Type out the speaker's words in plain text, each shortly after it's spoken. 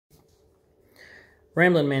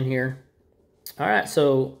Ramblin Man here. All right,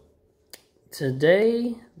 so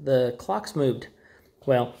today the clock's moved.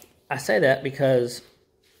 Well, I say that because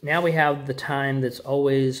now we have the time that's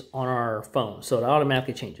always on our phone, so it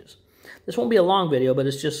automatically changes. This won't be a long video, but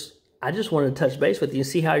I just wanted to touch base with you and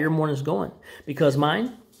see how your morning's going. Because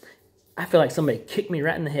mine, I feel like somebody kicked me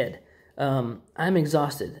right in the head. I'm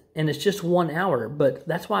exhausted, and it's just 1 hour, but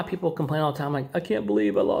that's why people complain all the time, like, I can't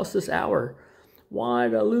believe I lost this hour. Why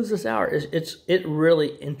did I lose this hour? It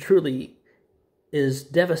really and truly is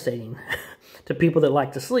devastating to people that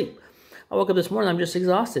like to sleep. I woke up this morning, I'm just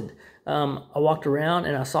exhausted. I walked around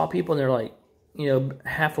and I saw people and they're like,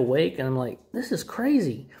 half awake, and I'm like, this is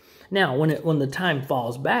crazy. Now, when the time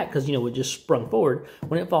falls back, because, we just sprung forward,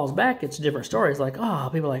 when it falls back, it's a different story. It's like,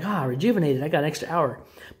 people are like, rejuvenated, I got an extra hour.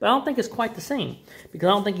 But I don't think it's quite the same, because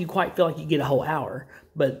I don't think you quite feel like you get a whole hour.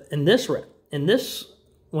 But in this,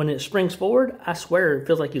 when it springs forward, I swear it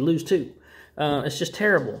feels like you lose two. It's just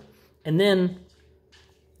terrible. And then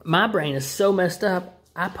my brain is so messed up,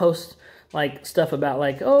 I post like stuff about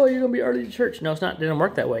like, oh, you're going to be early to church. No, it's not. It doesn't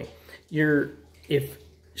work that way. If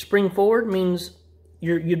spring forward means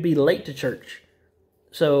you'd be late to church.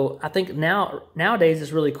 So I think nowadays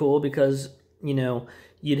it's really cool because,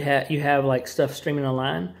 you have like stuff streaming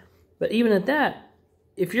online. But even at that,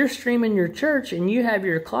 if you're streaming your church and you have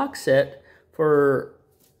your clock set for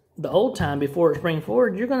the old time before it sprang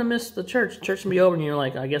forward, you're going to miss the church. Church will be over and you're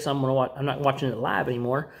like, I guess I'm not watching it live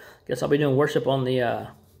anymore. Guess I'll be doing worship on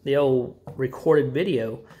the old recorded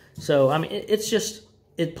video. So, I mean,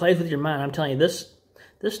 it plays with your mind. I'm telling you, this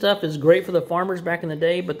stuff is great for the farmers back in the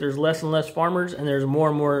day, but there's less and less farmers, and there's more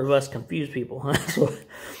and more of us confused people.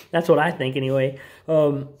 That's what I think anyway.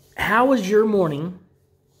 How was your morning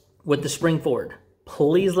with the spring forward?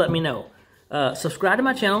 Please let me know. Subscribe to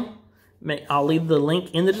my channel. I'll leave the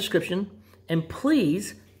link in the description. And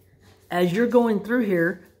please, as you're going through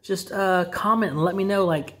here, just comment and let me know,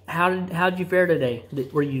 like, how did you fare today?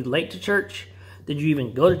 Were you late to church? Did you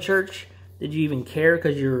even go to church? Did you even care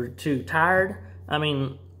because you're too tired? I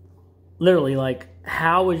mean, literally, like,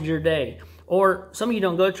 how was your day? Or some of you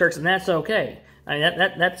don't go to church, and that's okay. I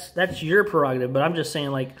mean, that's your prerogative, but I'm just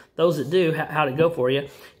saying, like, those that do, how'd it go for you?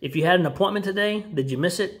 If you had an appointment today, did you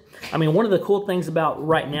miss it? I mean, one of the cool things about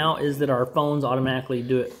right now is that our phones automatically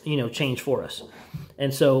do it, change for us.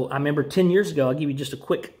 And so I remember 10 years ago, I'll give you just a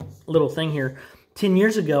quick little thing here. 10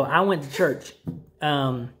 years ago, I went to church,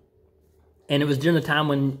 and it was during the time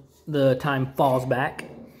when the time falls back.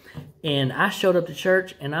 And I showed up to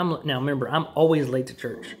church, and now remember, I'm always late to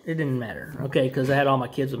church. It didn't matter, okay, because I had all my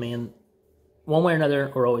kids with me, and one way or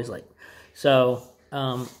another, we're always late. So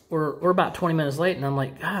we're about 20 minutes late, and I'm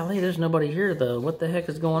like, golly, there's nobody here, though. What the heck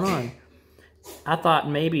is going on? I thought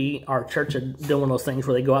maybe our church had done one of those things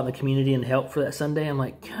where they go out in the community and help for that Sunday. I'm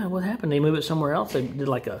like, God, what happened? They moved it somewhere else. They did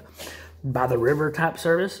like a by the river type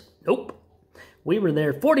service. Nope. We were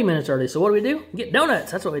there 40 minutes early. So what do? Get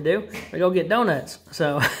donuts. That's what we do. We go get donuts.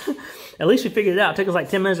 So at least we figured it out. It took us like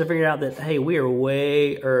 10 minutes to figure out that, hey, we are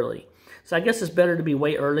way early. So I guess it's better to be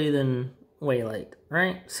way early than way late,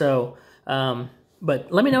 right? So,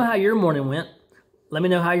 but let me know how your morning went. Let me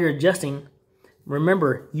know how you're adjusting.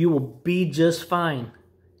 Remember, you will be just fine.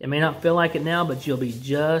 It may not feel like it now, but you'll be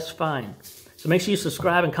just fine. So make sure you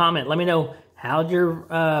subscribe and comment. Let me know, how'd your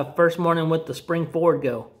first morning with the spring forward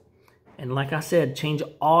go? And like I said, change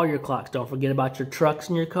all your clocks. Don't forget about your trucks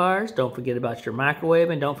and your cars. Don't forget about your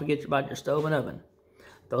microwave. And don't forget about your stove and oven.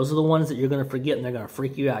 Those are the ones that you're going to forget, and they're going to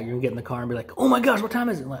freak you out. You're going to get in the car and be like, oh my gosh, what time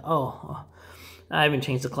is it? Like, oh, I haven't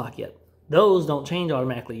changed the clock yet. Those don't change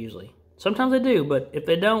automatically usually. Sometimes they do, but if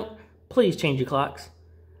they don't, please change your clocks.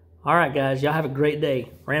 All right, guys, y'all have a great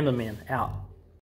day. Ramblin' Man, out.